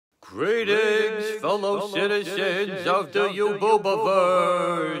Greetings, fellow citizens of the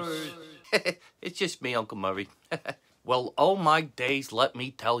U-Boobaverse. It's just me, Uncle Murray. Well, oh my days, let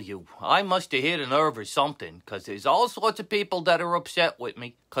me tell you. I must have hit a nerve or something, because there's all sorts of people that are upset with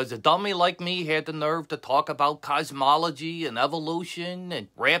me, because a dummy like me had the nerve to talk about cosmology and evolution and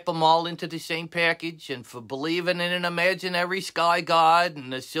wrap them all into the same package, and for believing in an imaginary sky god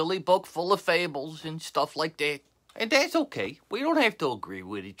and a silly book full of fables and stuff like that. And that's okay. We don't have to agree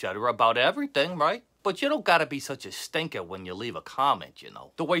with each other about everything, right? But you don't gotta be such a stinker when you leave a comment, you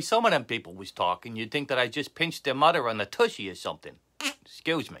know. The way some of them people was talking, you'd think that I just pinched their mother on the tushy or something.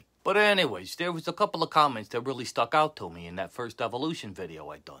 Excuse me. But anyways, there was a couple of comments that really stuck out to me in that first evolution video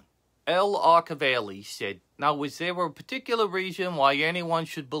I done. L. Archivali said, now is there a particular reason why anyone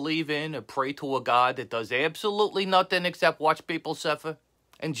should believe in or pray to a god that does absolutely nothing except watch people suffer?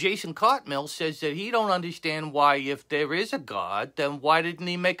 And Jason Cartmill says that he don't understand why, if there is a god, then why didn't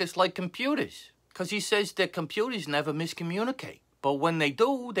he make us like computers? Because he says that computers never miscommunicate. But when they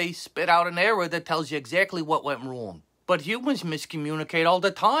do, they spit out an error that tells you exactly what went wrong. But humans miscommunicate all the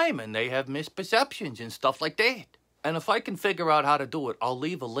time, and they have misperceptions and stuff like that. And if I can figure out how to do it, I'll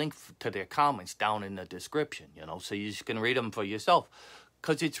leave a link to their comments down in the description, you know, so you can read them for yourself.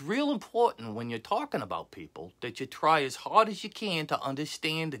 Because it's real important when you're talking about people that you try as hard as you can to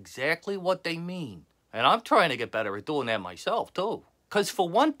understand exactly what they mean. And I'm trying to get better at doing that myself, too. Because for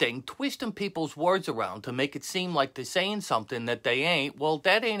one thing, twisting people's words around to make it seem like they're saying something that they ain't, well,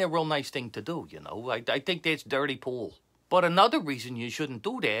 that ain't a real nice thing to do, you know. I think that's dirty pool. But another reason you shouldn't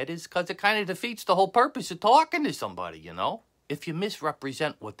do that is because it kind of defeats the whole purpose of talking to somebody, you know. If you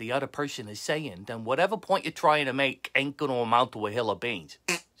misrepresent what the other person is saying, then whatever point you're trying to make ain't going to amount to a hill of beans.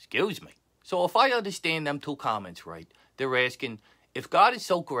 Excuse me. So if I understand them two comments right, they're asking, if God is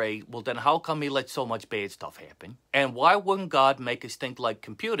so great, well then how come he let so much bad stuff happen? And why wouldn't God make us think like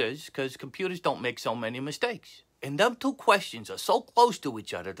computers? Because computers don't make so many mistakes. And them two questions are so close to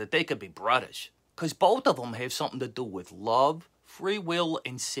each other that they could be brothers. Because both of them have something to do with love, free will,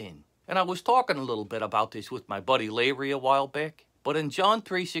 and sin. And I was talking a little bit about this with my buddy Larry a while back. But in John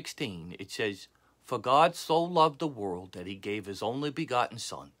 3:16, it says, for God so loved the world that he gave his only begotten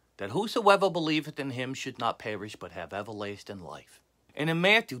Son, that whosoever believeth in him should not perish but have everlasting life. And in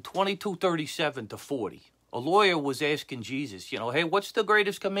Matthew 22:37-40, a lawyer was asking Jesus, you know, hey, what's the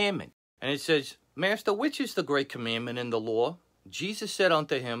greatest commandment? And it says, Master, which is the great commandment in the law? Jesus said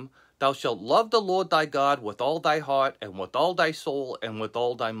unto him, thou shalt love the Lord thy God with all thy heart, and with all thy soul, and with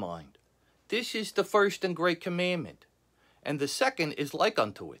all thy mind. This is the first and great commandment. And the second is like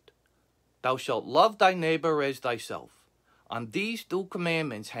unto it. Thou shalt love thy neighbor as thyself. On these two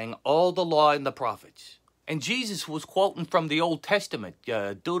commandments hang all the law and the prophets. And Jesus was quoting from the Old Testament,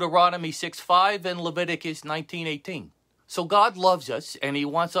 Deuteronomy 6:5 and Leviticus 19:18. So God loves us, and he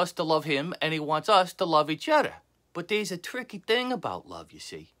wants us to love him, and he wants us to love each other. But there's a tricky thing about love, you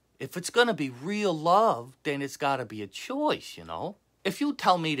see. If it's going to be real love, then it's got to be a choice, you know. If you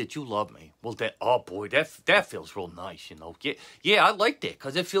tell me that you love me, well, oh boy, that feels real nice, you know. Yeah, I like that,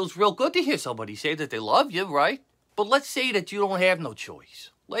 because it feels real good to hear somebody say that they love you, right? But let's say that you don't have no choice.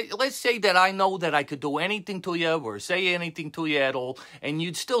 Let's say that I know that I could do anything to you or say anything to you at all, and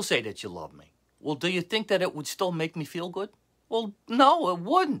you'd still say that you love me. Well, do you think that it would still make me feel good? Well, no, it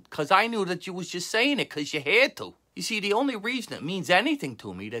wouldn't, because I knew that you was just saying it because you had to. You see, the only reason it means anything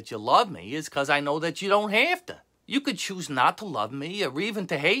to me that you love me is because I know that you don't have to. You could choose not to love me or even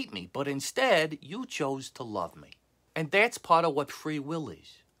to hate me, but instead, you chose to love me. And that's part of what free will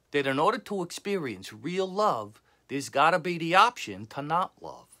is. That in order to experience real love, there's got to be the option to not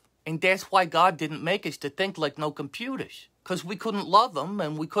love. And that's why God didn't make us to think like no computers. Because we couldn't love them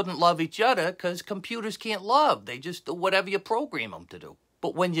and we couldn't love each other because computers can't love. They just do whatever you program them to do.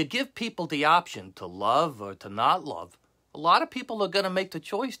 But when you give people the option to love or to not love, a lot of people are going to make the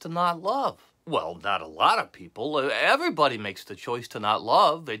choice to not love. Well, not a lot of people. Everybody makes the choice to not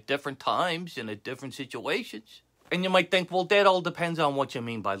love at different times and at different situations. And you might think, well, that all depends on what you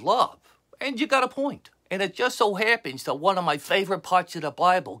mean by love. And you got a point. And it just so happens that one of my favorite parts of the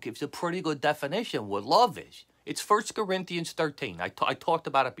Bible gives a pretty good definition of what love is. It's 1 Corinthians 13. I talked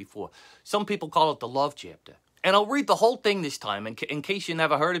about it before. Some people call it the love chapter. And I'll read the whole thing this time in case you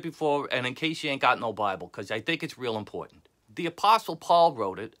never heard it before and in case you ain't got no Bible, because I think it's real important. The Apostle Paul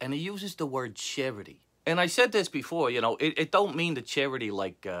wrote it, and he uses the word charity. And I said this before, you know, it don't mean the charity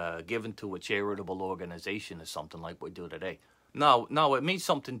like given to a charitable organization or something like we do today. No, it means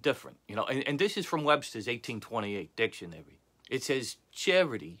something different, you know. And this is from Webster's 1828 dictionary. It says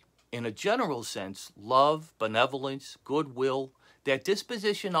charity, in a general sense, love, benevolence, goodwill, that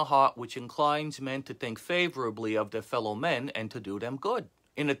disposition of heart which inclines men to think favorably of their fellow men and to do them good.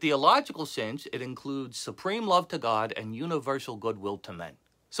 In a theological sense, it includes supreme love to God and universal goodwill to men.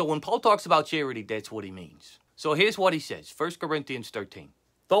 So when Paul talks about charity, that's what he means. So here's what he says, 1 Corinthians 13.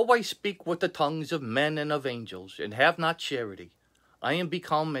 Though I speak with the tongues of men and of angels, and have not charity, I am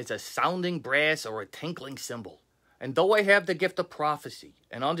become as a sounding brass or a tinkling cymbal. And though I have the gift of prophecy,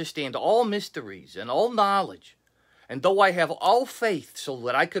 and understand all mysteries and all knowledge, and though I have all faith so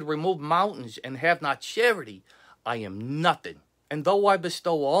that I could remove mountains and have not charity, I am nothing. And though I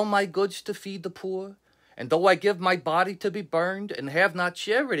bestow all my goods to feed the poor, and though I give my body to be burned, and have not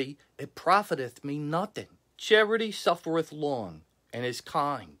charity, it profiteth me nothing. Charity suffereth long, and is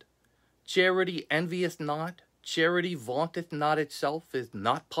kind. Charity envieth not. Charity vaunteth not itself, is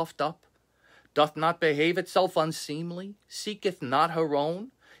not puffed up, doth not behave itself unseemly, seeketh not her own,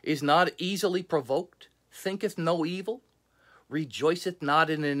 is not easily provoked, thinketh no evil, rejoiceth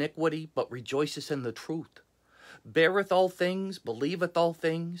not in iniquity, but rejoiceth in the truth, beareth all things, believeth all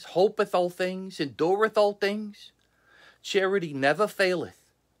things, hopeth all things, endureth all things. Charity never faileth,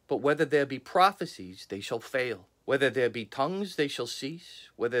 but whether there be prophecies, they shall fail. Whether there be tongues, they shall cease.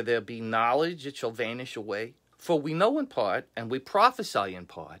 Whether there be knowledge, it shall vanish away. For we know in part, and we prophesy in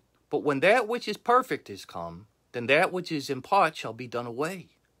part. But when that which is perfect is come, then that which is in part shall be done away.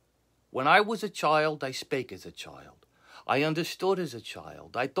 When I was a child, I spake as a child. I understood as a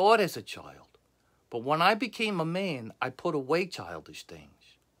child. I thought as a child. But when I became a man, I put away childish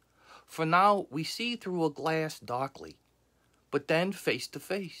things. For now we see through a glass darkly, but then face to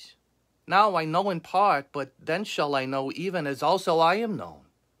face. Now I know in part, but then shall I know even as also I am known.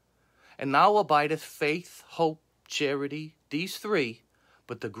 And now abideth faith, hope, charity, these three,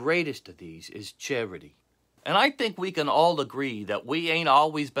 but the greatest of these is charity. And I think we can all agree that we ain't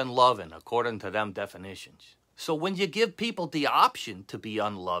always been loving according to them definitions. So when you give people the option to be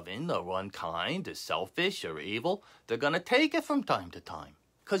unloving or unkind or selfish or evil, they're going to take it from time to time.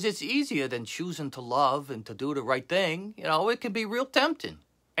 Because it's easier than choosing to love and to do the right thing. You know, it can be real tempting.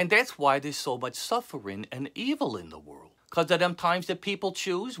 And that's why there's so much suffering and evil in the world. Because of them times that people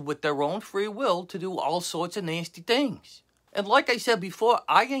choose with their own free will to do all sorts of nasty things. And like I said before,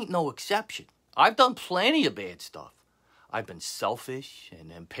 I ain't no exception. I've done plenty of bad stuff. I've been selfish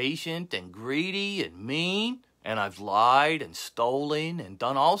and impatient and greedy and mean. And I've lied and stolen and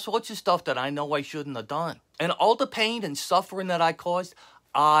done all sorts of stuff that I know I shouldn't have done. And all the pain and suffering that I caused.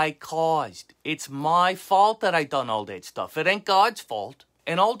 It's my fault that I done all that stuff. It ain't God's fault.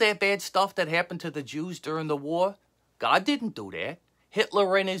 And all that bad stuff that happened to the Jews during the war, God didn't do that.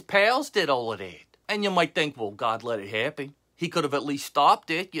 Hitler and his pals did all of that. And you might think, well, God let it happen. He could have at least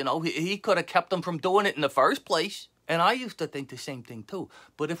stopped it, you know. He could have kept them from doing it in the first place. And I used to think the same thing too.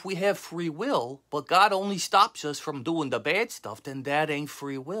 But if we have free will, but God only stops us from doing the bad stuff, then that ain't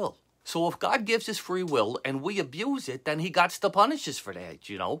free will. So if God gives us free will and we abuse it, then he got to punish us for that,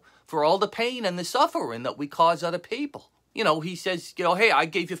 you know, for all the pain and the suffering that we cause other people. You know, he says, you know, hey, I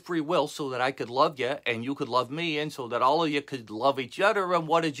gave you free will so that I could love you and you could love me and so that all of you could love each other. And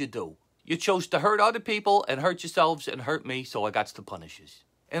what did you do? You chose to hurt other people and hurt yourselves and hurt me, so I got to punish you.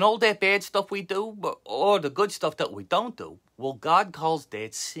 And all that bad stuff we do, or the good stuff that we don't do, well, God calls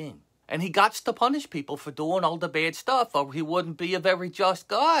that sin. And he got to punish people for doing all the bad stuff, or he wouldn't be a very just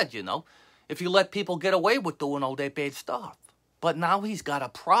God, you know, if you let people get away with doing all that bad stuff. But now he's got a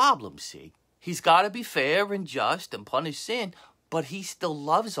problem, see? He's got to be fair and just and punish sin, but he still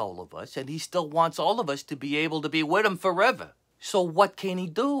loves all of us, and he still wants all of us to be able to be with him forever. So what can he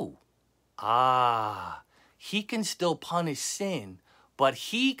do? He can still punish sin, but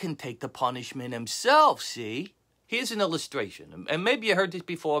he can take the punishment himself, see? Here's an illustration, and maybe you heard this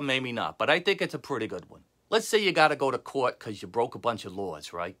before, maybe not, but I think it's a pretty good one. Let's say you got to go to court because you broke a bunch of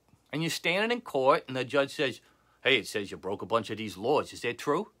laws, right? And you're standing in court, and the judge says, hey, it says you broke a bunch of these laws. Is that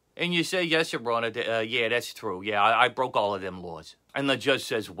true? And you say, yes, Your Honor, yeah, that's true. Yeah, I broke all of them laws. And the judge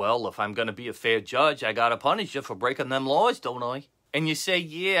says, well, if I'm going to be a fair judge, I got to punish you for breaking them laws, don't I? And you say,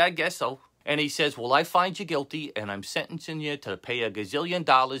 yeah, I guess so. And he says, well, I find you guilty, and I'm sentencing you to pay $1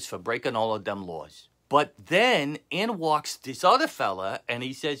 gazillion for breaking all of them laws. But then in walks this other fella, and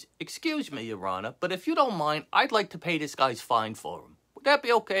he says, excuse me, Your Honor, but if you don't mind, I'd like to pay this guy's fine for him. Would that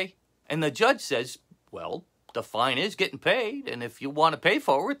be okay? And the judge says, well, the fine is getting paid, and if you want to pay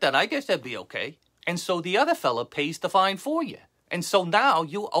for it, then I guess that'd be okay. And so the other fella pays the fine for you. And so now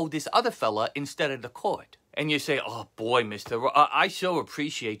you owe this other fella instead of the court. And you say, oh, boy, mister, I sure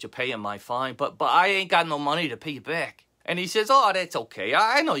appreciate you paying my fine, but I ain't got no money to pay you back. And he says, oh, that's okay.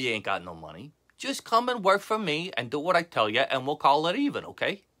 I know you ain't got no money. Just come and work for me and do what I tell you, and we'll call it even,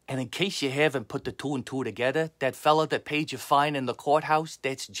 okay? And in case you haven't put the two and two together, that fella that paid your fine in the courthouse,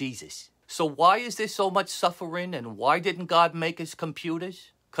 that's Jesus. So why is there so much suffering, and why didn't God make us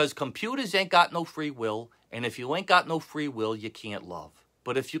computers? Because computers ain't got no free will, and if you ain't got no free will, you can't love.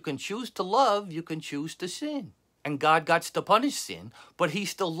 But if you can choose to love, you can choose to sin. And God got to punish sin, but he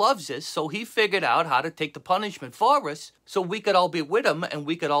still loves us, so he figured out how to take the punishment for us so we could all be with him and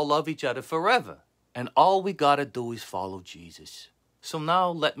we could all love each other forever. And all we gotta do is follow Jesus. So now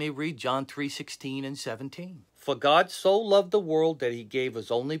let me read John 3:16 and 17. For God so loved the world that he gave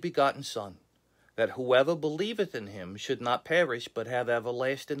his only begotten Son, that whoever believeth in him should not perish but have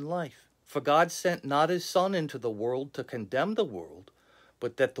everlasting life. For God sent not his Son into the world to condemn the world,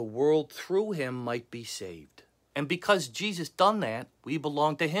 but that the world through him might be saved. And because Jesus done that, we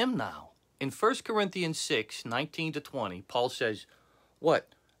belong to him now. In 1 Corinthians 6:19-20, Paul says,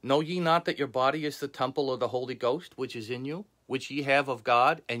 What? Know ye not that your body is the temple of the Holy Ghost, which is in you, which ye have of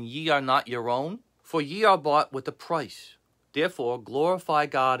God, and ye are not your own? For ye are bought with a price. Therefore glorify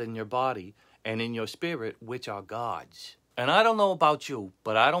God in your body and in your spirit, which are God's. And I don't know about you,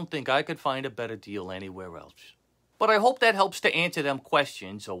 but I don't think I could find a better deal anywhere else. But I hope that helps to answer them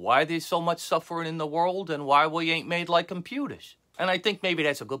questions of why there's so much suffering in the world and why we ain't made like computers. And I think maybe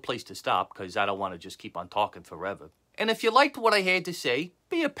that's a good place to stop, because I don't want to just keep on talking forever. And if you liked what I had to say,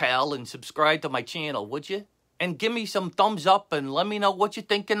 be a pal and subscribe to my channel, would you? And give me some thumbs up and let me know what you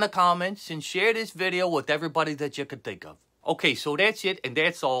think in the comments, and share this video with everybody that you could think of. Okay, so that's it and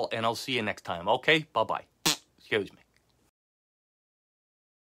that's all, and I'll see you next time, okay? Bye-bye. Excuse me.